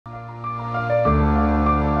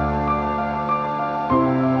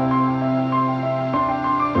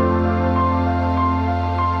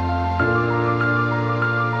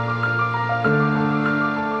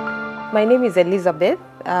My name is Elizabeth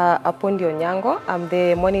Apondi Onyango. I'm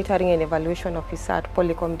the Monitoring and Evaluation Officer at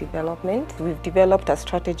Polycom Development. We've developed a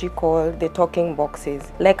strategy called the Talking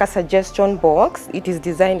Boxes. Like a suggestion box, it is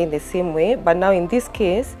designed in the same way, but now in this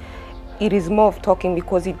case, it is more of talking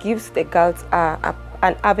because it gives the girls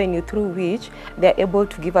an avenue through which they're able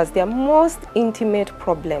to give us their most intimate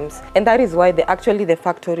problems. And that is why actually the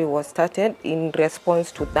factory was started in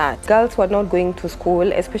response to that. Girls were not going to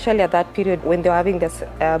school, especially at that period when they were having this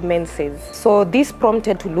menses. So this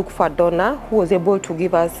prompted to look for a donor who was able to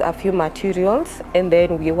give us a few materials, and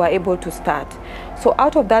then we were able to start. So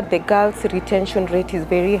out of that, the girls' retention rate is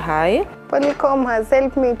very high. Polycom has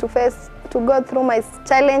helped me to go through my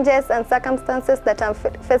challenges and circumstances that I'm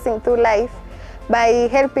facing through life by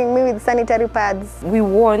helping me with sanitary pads. We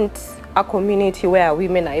want a community where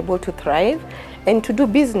women are able to thrive and to do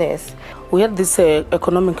business. We had this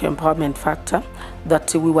economic empowerment factor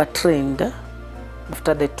that we were trained.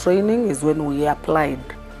 After the training is when we applied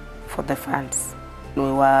for the funds. We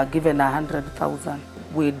were given 100,000.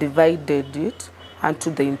 We divided it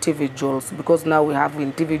onto the individuals because now we have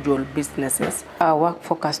individual businesses. Our work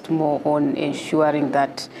focused more on ensuring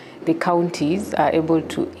that the counties are able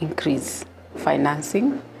to increase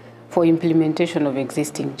financing for implementation of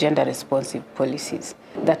existing gender-responsive policies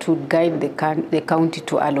that would guide the county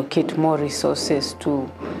to allocate more resources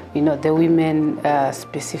to, the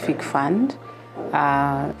women-specific fund,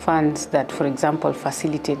 funds that, for example,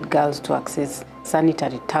 facilitate girls to access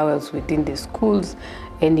sanitary towels within the schools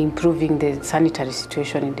and improving the sanitary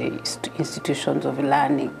situation in the institutions of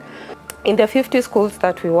learning. In the 50 schools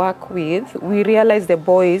that we work with, we realized the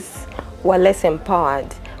boys were less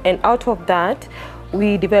empowered. And out of that,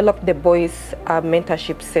 we developed the boys'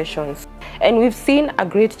 mentorship sessions. And we've seen a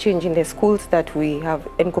great change in the schools that we have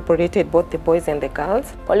incorporated both the boys and the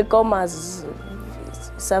girls. Polycom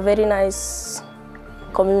is a very nice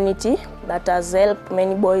community that has helped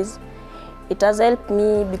many boys. It has helped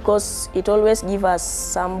me because it always gives us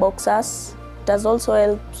some boxes. It has also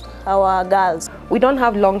helped our girls. We don't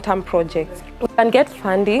have long-term projects. We can get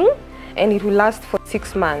funding and it will last for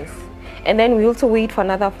 6 months. And then we also wait for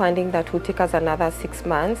another funding that will take us another 6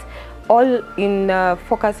 months, all in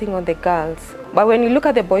focusing on the girls. But when you look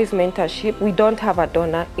at the boys' mentorship, we don't have a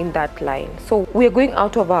donor in that line. So we're going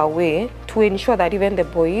out of our way to ensure that even the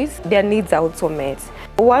boys, their needs are also met.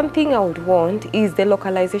 One thing I would want is the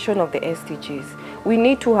localization of the SDGs. We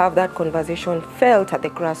need to have that conversation felt at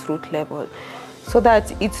the grassroots level, so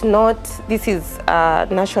that it's not, this is a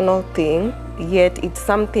national thing, yet it's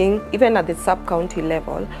something, even at the sub-county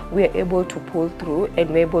level, we're able to pull through and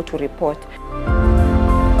we're able to report.